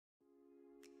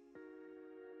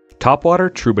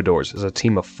Topwater Troubadours is a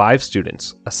team of 5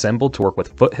 students assembled to work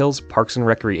with Foothills Parks and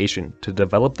Recreation to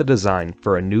develop the design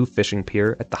for a new fishing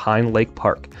pier at the Hine Lake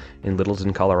Park in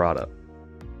Littleton, Colorado.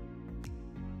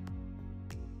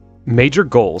 Major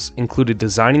goals included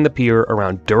designing the pier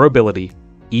around durability,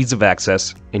 ease of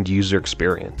access, and user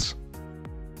experience.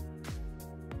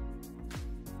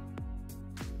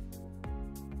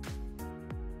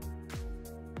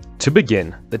 To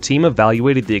begin, the team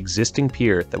evaluated the existing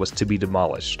pier that was to be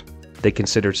demolished. They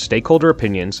considered stakeholder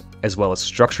opinions as well as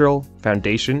structural,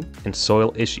 foundation, and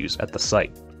soil issues at the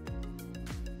site.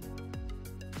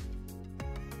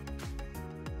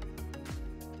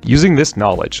 Using this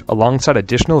knowledge, alongside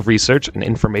additional research and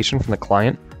information from the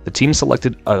client, the team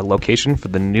selected a location for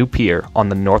the new pier on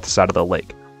the north side of the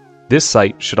lake. This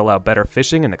site should allow better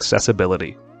fishing and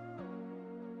accessibility.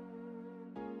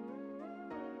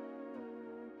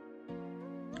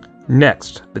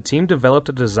 Next, the team developed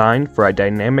a design for a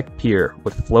dynamic pier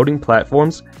with floating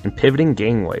platforms and pivoting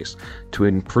gangways to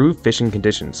improve fishing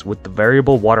conditions with the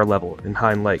variable water level in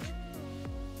Hine Lake.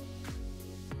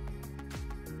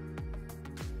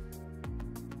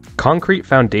 Concrete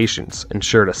foundations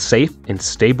ensured a safe and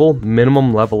stable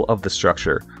minimum level of the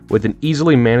structure with an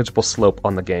easily manageable slope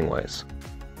on the gangways.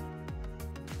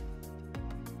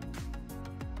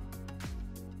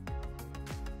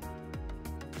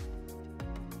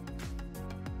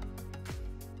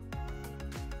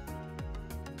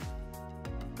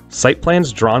 Site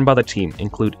plans drawn by the team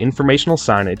include informational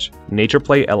signage, nature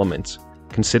play elements,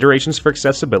 considerations for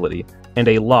accessibility, and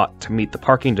a lot to meet the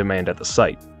parking demand at the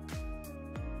site.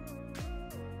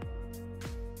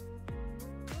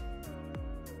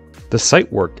 The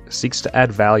site work seeks to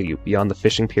add value beyond the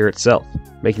fishing pier itself,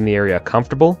 making the area a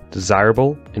comfortable,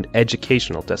 desirable, and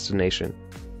educational destination.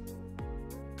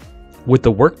 With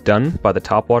the work done by the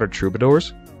Topwater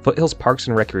Troubadours, Foothills Parks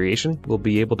and Recreation will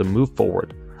be able to move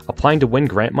forward, applying to win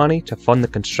grant money to fund the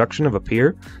construction of a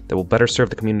pier that will better serve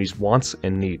the community's wants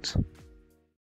and needs.